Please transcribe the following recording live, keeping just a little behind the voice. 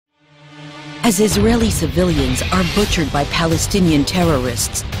As Israeli civilians are butchered by Palestinian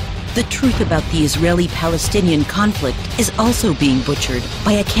terrorists, the truth about the Israeli-Palestinian conflict is also being butchered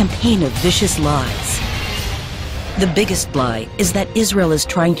by a campaign of vicious lies. The biggest lie is that Israel is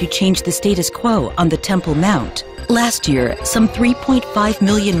trying to change the status quo on the Temple Mount. Last year, some 3.5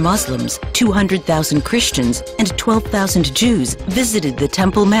 million Muslims, 200,000 Christians, and 12,000 Jews visited the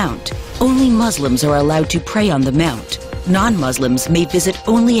Temple Mount. Only Muslims are allowed to pray on the Mount. Non-Muslims may visit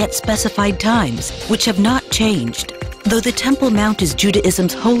only at specified times, which have not changed. Though the Temple Mount is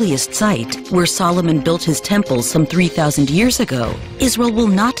Judaism's holiest site, where Solomon built his temple some 3,000 years ago, Israel will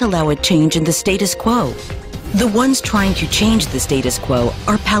not allow a change in the status quo. The ones trying to change the status quo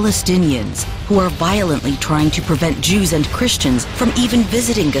are Palestinians, who are violently trying to prevent Jews and Christians from even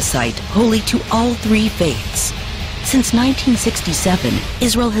visiting a site holy to all three faiths. Since 1967,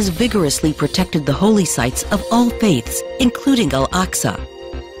 Israel has vigorously protected the holy sites of all faiths, including Al-Aqsa.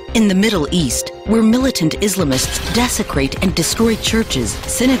 In the Middle East, where militant Islamists desecrate and destroy churches,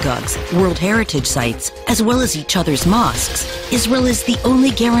 synagogues, World Heritage sites, as well as each other's mosques, Israel is the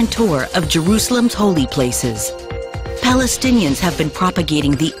only guarantor of Jerusalem's holy places. Palestinians have been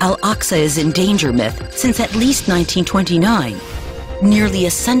propagating the Al-Aqsa is in danger myth since at least 1929. Nearly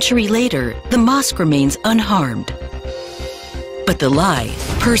a century later, the mosque remains unharmed. But the lie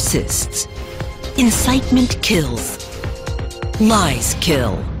persists. Incitement kills. Lies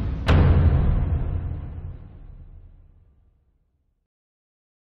kill.